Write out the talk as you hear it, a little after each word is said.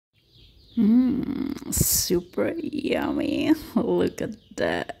Super yummy. Look at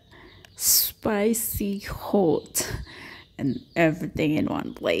that. Spicy, hot, and everything in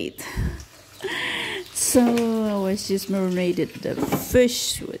one plate. So I was just marinated the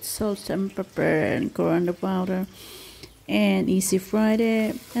fish with salt and pepper and coriander powder and easy fried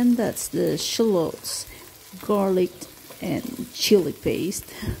it, and that's the shallots, garlic and chili paste.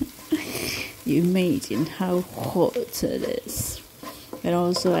 You imagine how hot it is. And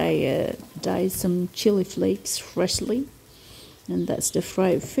also I dyed some chili flakes freshly, and that's the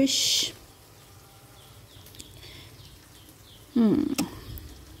fried fish.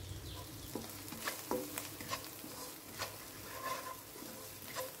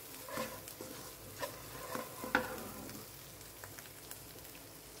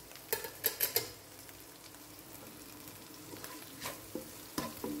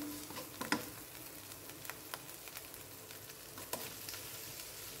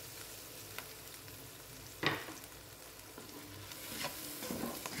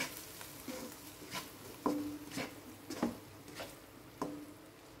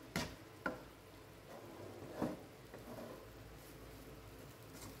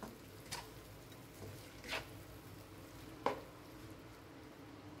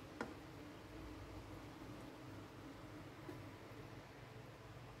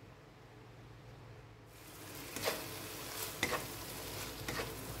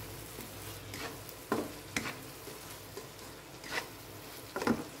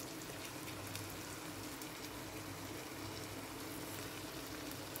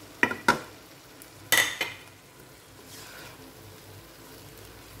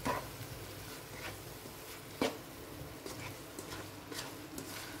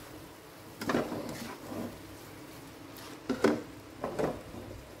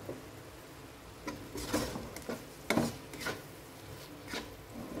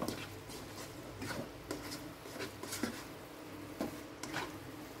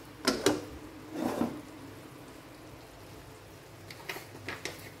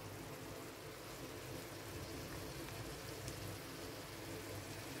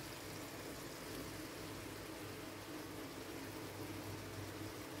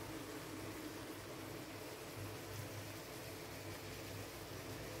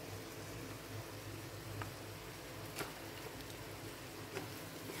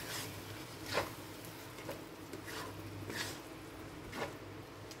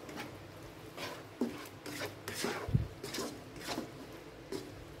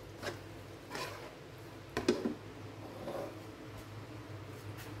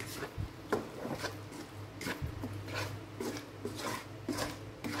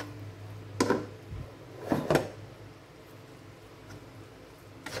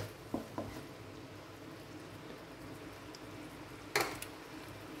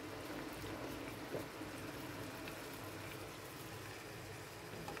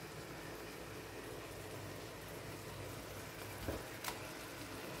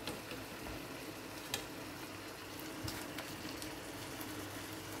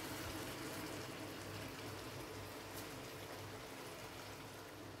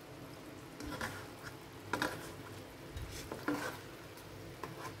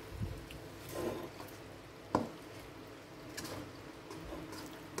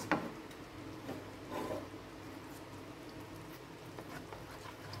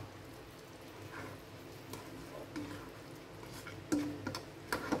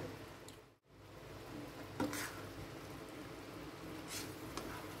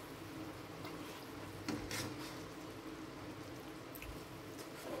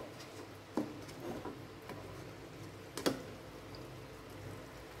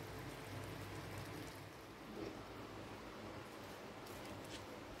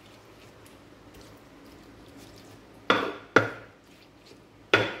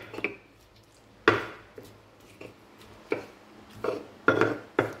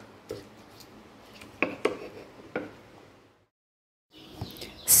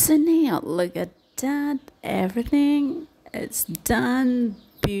 So now look at that. Everything is done,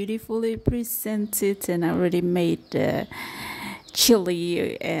 beautifully presented, and I already made the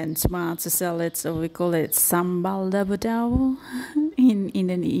chili and tomato salad, so we call it sambal dabu in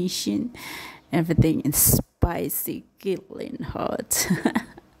Indonesian. Everything is spicy, killing hot.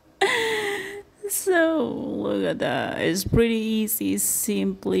 So look at that. It's pretty easy,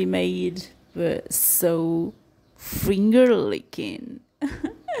 simply made, but so finger licking.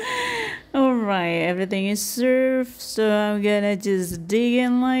 Alright, everything is served, so I'm gonna just dig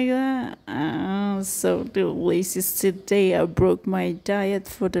in like that. So delicious today. I broke my diet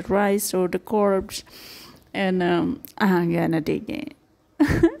for the rice or the carbs, and I'm gonna dig in.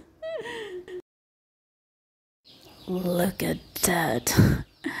 Look at that.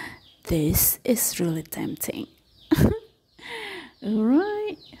 This is really tempting.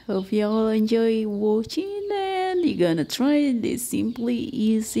 Alright, hope y'all enjoy watching and you're gonna try this simply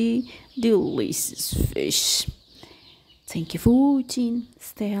easy, delicious fish. Thank you for watching.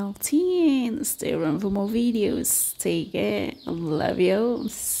 Stay healthy and stay around for more videos. Take care. Love you.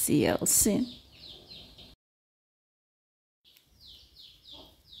 See y'all soon.